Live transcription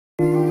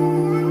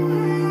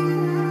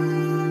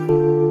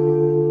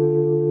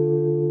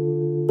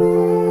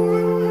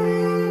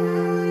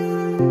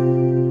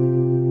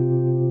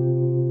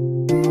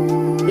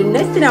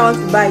I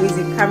want to buy is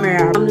a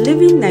camera. I'm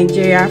leaving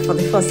Nigeria for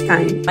the first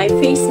time. My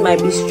face might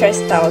be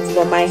stressed out,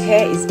 but my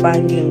hair is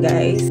banging,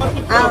 guys.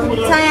 I'm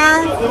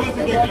tired.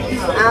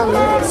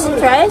 I'm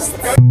stressed.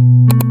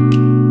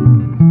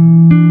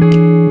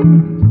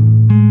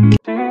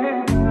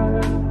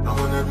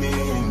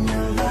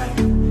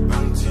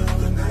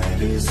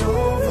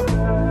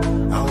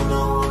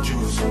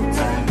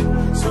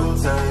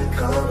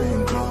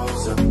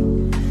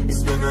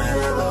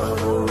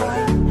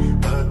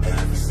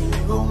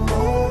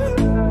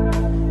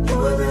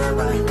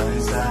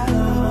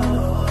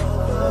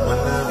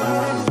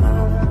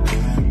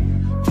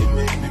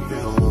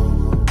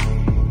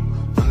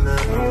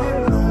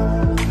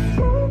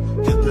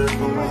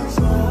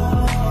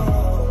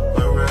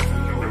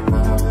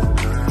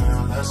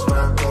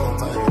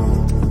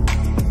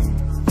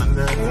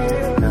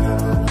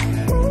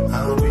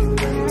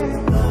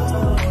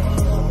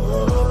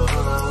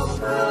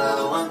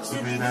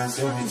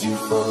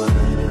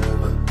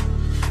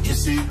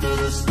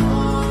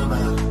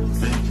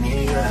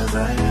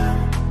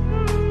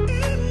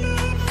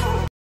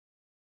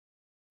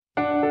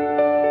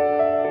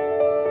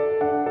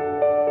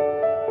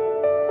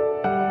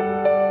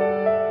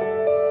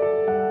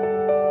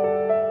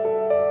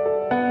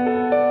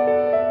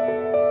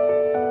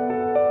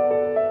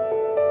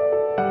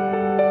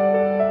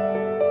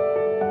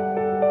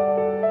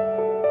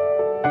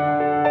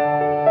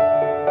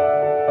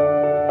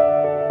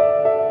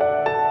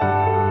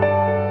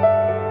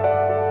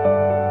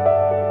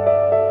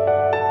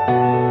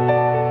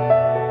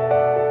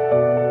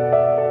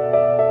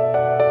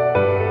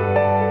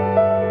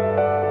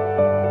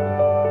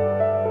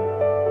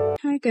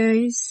 Hi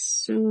guys,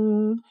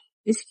 so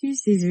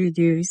excuse this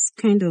video, it's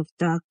kind of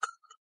dark.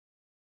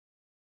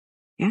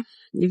 Yeah,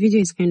 the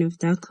video is kind of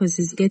dark because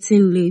it's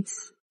getting late.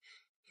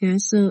 Yeah,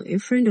 so a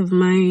friend of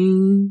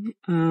mine,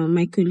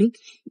 my colleague,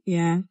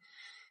 yeah,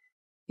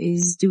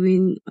 is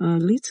doing a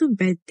little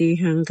birthday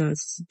hangout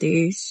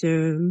today.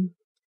 So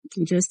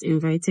he just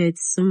invited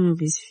some of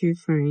his few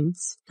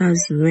friends.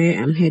 That's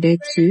where I'm headed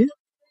to.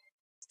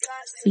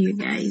 See you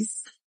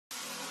guys.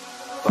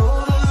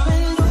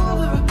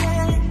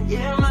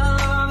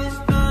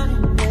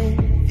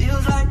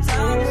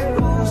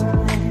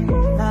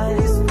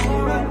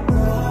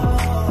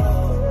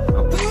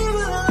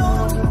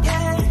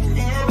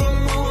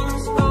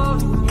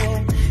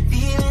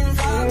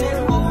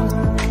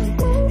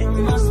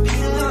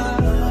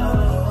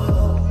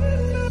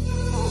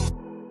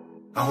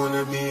 I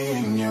wanna be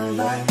in your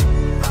life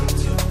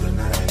until the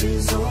night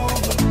is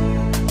over.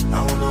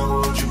 I wanna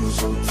hold you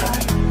so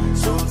tight,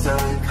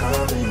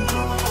 coming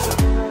closer.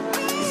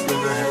 It's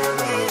been a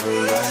hell of a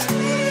ride,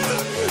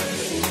 but every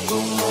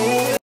single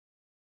moment.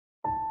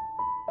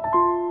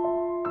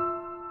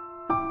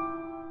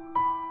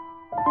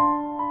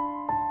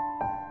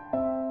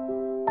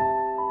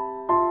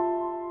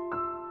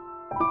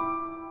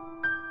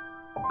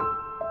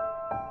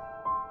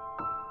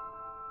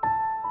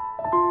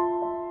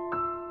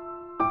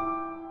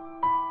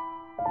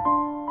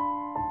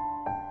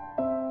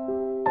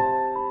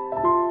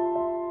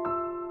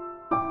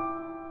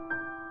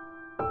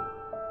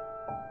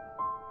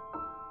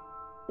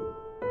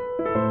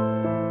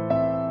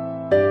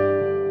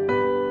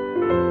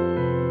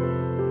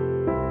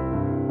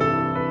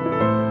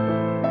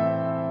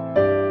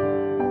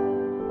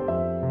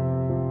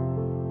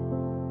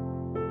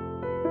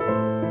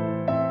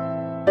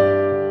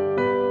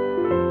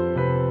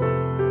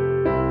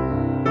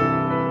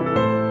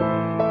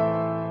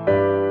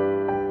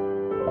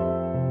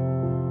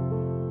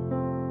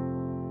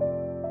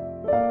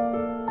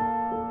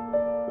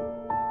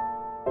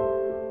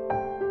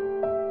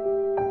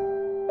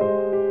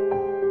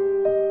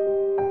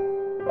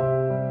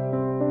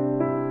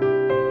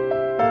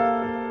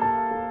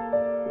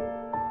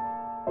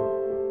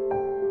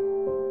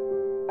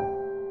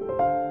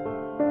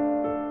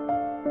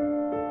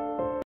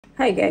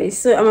 Hi guys,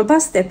 so I'm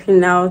about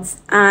stepping out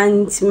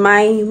and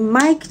my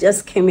mic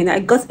just came in. I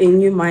got a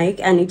new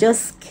mic and it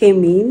just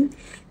came in.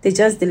 They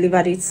just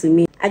delivered it to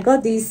me. I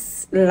got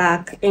this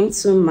LAC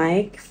M2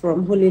 mic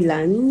from Holy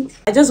Land.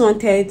 I just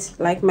wanted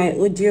like my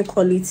audio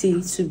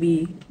quality to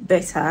be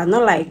better,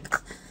 not like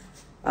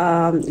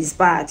it's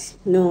bad.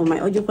 No,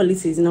 my audio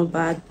quality is not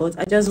bad, but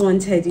I just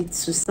wanted it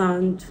to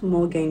sound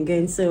more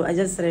gang, so I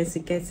just decided to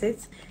get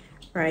it.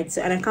 Right,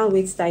 so and I can't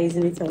wait to start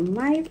using it on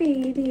my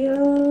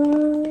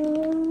videos.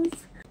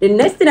 The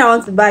next thing I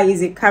want to buy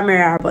is a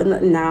camera, but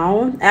not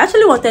now. I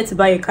actually wanted to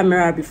buy a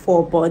camera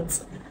before, but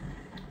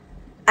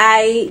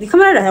the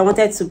camera that I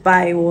wanted to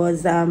buy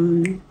was what's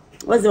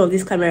the name of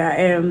this camera?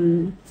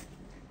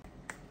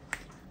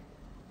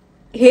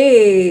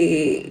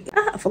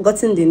 I've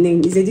forgotten the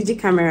name. It's a DG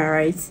camera,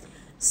 right?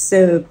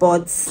 So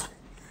but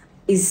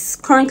is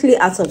currently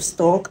out of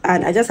stock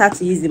and I just have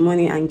to use the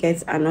money and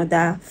get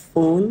another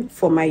phone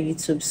for my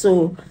YouTube.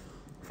 So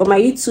for my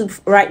YouTube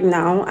right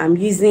now, I'm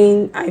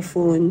using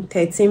iPhone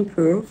 13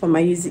 Pro for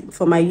my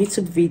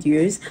YouTube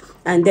videos,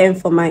 and then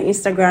for my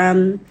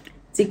Instagram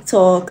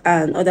TikTok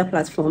and other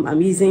platform,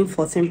 I'm using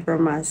 14 Pro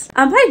Max.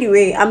 And by the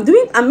way, I'm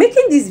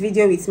making this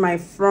video with my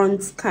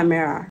front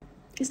camera.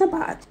 It's not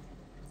bad.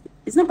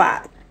 It's not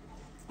bad.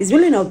 It's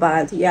really not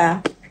bad.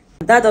 Yeah,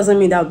 that doesn't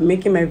mean that I'll be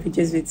making my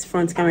videos with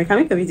front camera. I can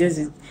make your videos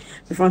with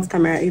the front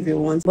camera if you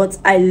want, but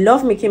I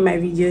love making my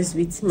videos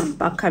with my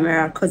back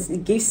camera because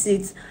it gives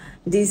it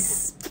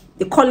this,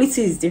 the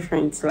quality is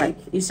different. Like,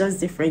 it's just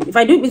different. If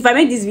I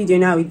make this video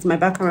now with my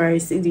back camera, you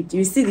see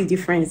the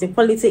difference. The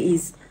quality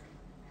is,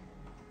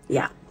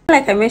 yeah.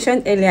 Like I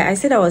mentioned earlier, I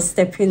said I was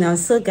stepping out.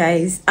 So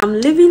guys, I'm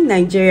leaving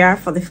Nigeria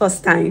for the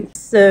first time.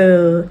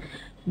 So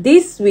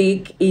this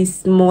week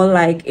is more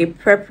like a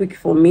prep week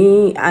for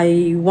me.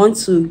 I want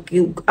to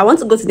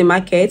go to the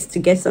market to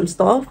get some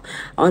stuff.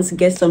 I want to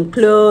get some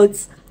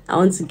clothes. I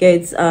want to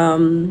get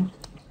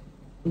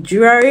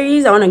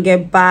jewelries. I want to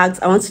get bags.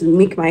 I want to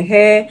make my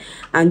hair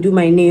and do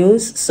my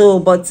nails. So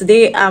but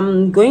today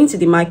I'm going to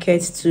the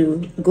market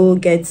to go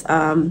get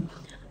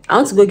I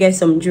want to go get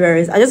some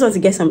jewelries. I just want to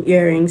get some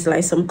earrings,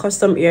 like some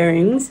custom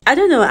earrings. I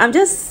don't know, I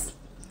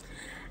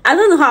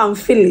don't know how I'm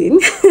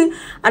feeling.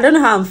 I don't know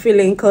how I'm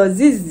feeling because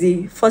this is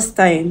the first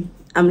time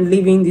I'm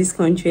leaving this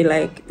country,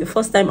 like the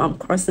first time I'm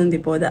crossing the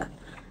border.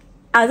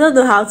 I don't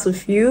know how to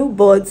feel,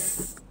 but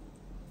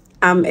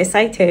I'm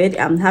excited.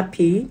 I'm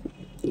happy.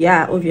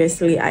 Yeah,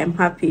 obviously I am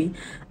happy,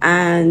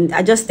 and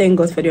I just thank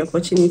God for the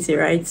opportunity,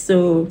 right?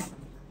 So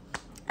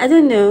I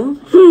don't know.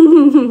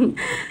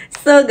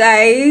 So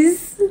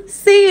guys,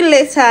 see you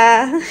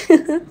later.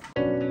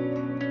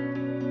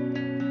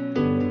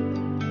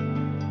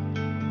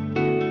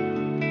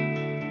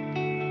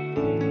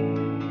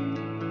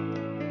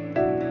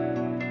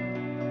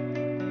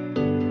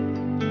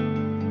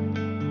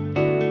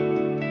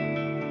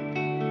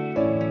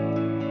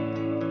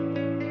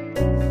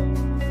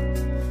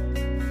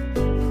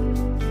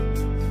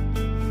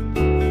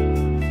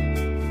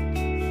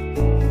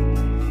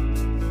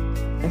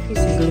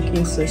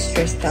 Looking so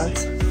stressed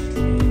out.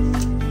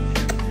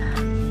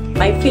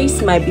 My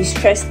face might be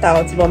stressed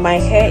out, but my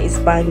hair is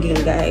banging,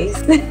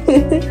 guys.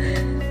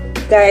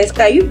 Guys,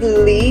 can you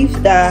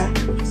believe that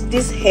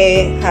this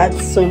hair had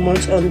so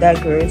much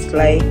undergrowth?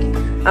 Like,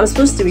 I'm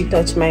supposed to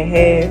retouch my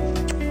hair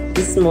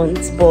this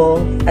month, but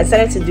I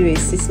decided to do a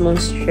 6-month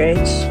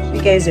stretch.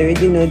 You guys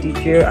already know the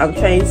drill. I'm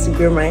trying to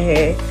grow my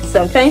hair,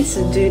 so I'm trying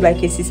to do like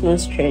a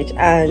 6-month stretch,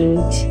 and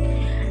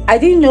I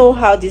didn't know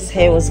how this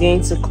hair was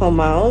going to come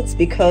out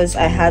because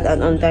I had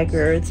an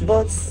undergrowth.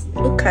 But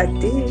look at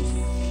this.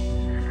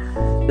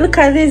 Look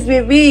at this,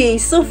 baby.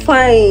 It's so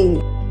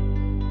fine.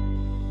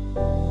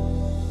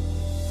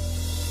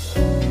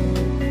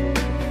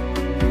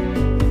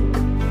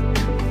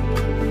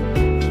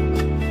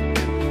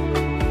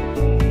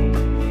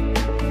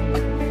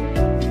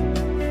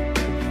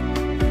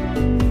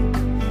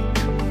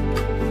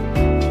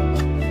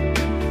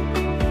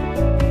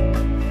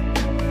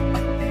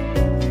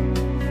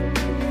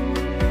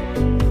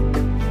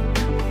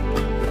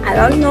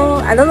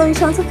 I don't know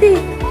which one to pick.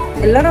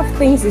 A lot of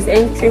things is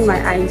entering my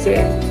eyes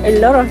here. A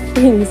lot of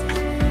things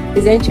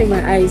is entering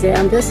my eyes here.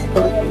 I'm just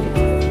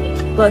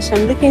gosh,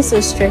 I'm looking so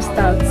stressed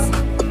out.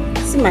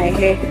 See my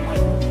hair.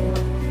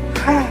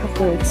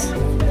 But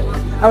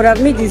I would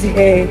have made this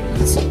hair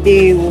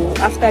today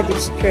after the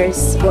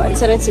stress, but I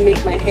decided to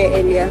make my hair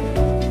earlier.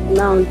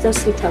 Now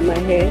just look at my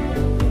hair.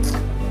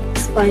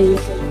 It's fine.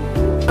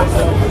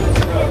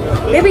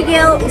 Baby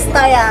girl is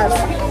tired.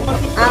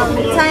 I'm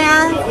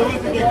tired.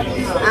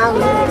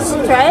 I'm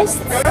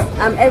stressed.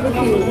 I'm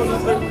everything.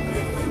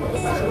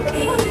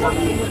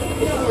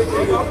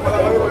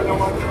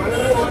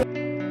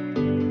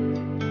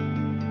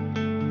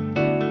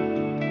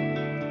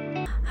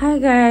 Hi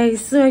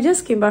guys, so I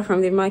just came back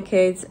from the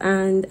market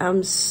and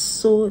I'm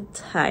so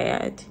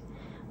tired.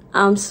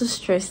 I'm so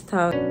stressed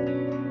out.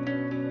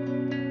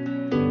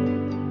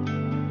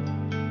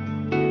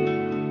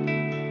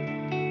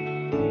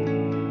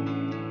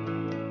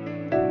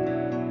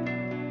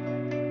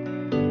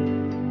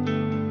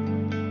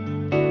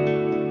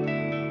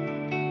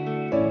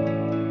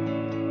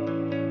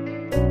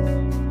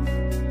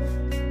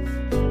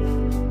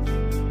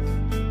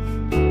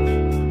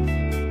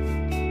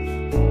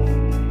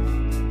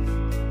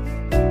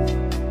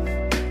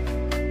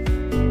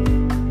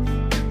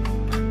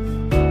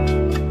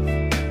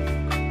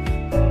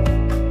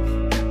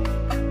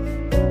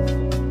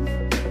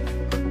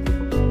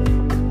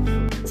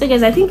 So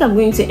guys, I think I'm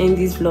going to end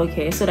this vlog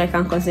here so that I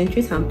can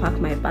concentrate and pack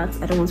my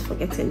bags. I don't want to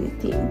forget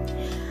anything,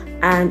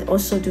 and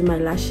also do my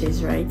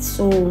lashes, right?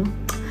 So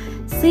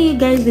see you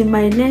guys in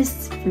my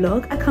next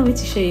vlog. I can't wait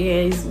to show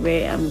you guys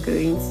where I'm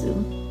going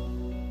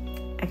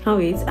to. I can't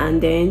wait.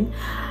 And then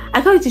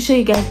I can't wait to show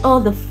you guys all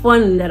the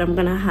fun that I'm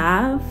gonna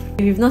have.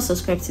 If you've not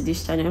subscribed to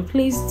this channel,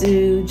 please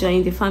do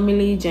join the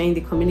family, join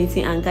the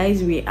community. And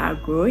guys, we are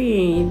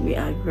growing.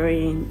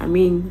 I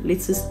mean,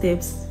 little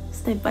steps,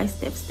 step by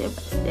step,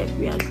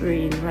 we are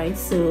growing, right?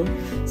 So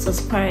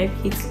subscribe,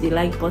 hit the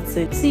like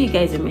button. See you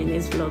guys in my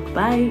next vlog.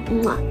 Bye.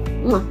 Mwah,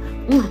 mwah,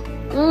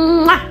 mwah.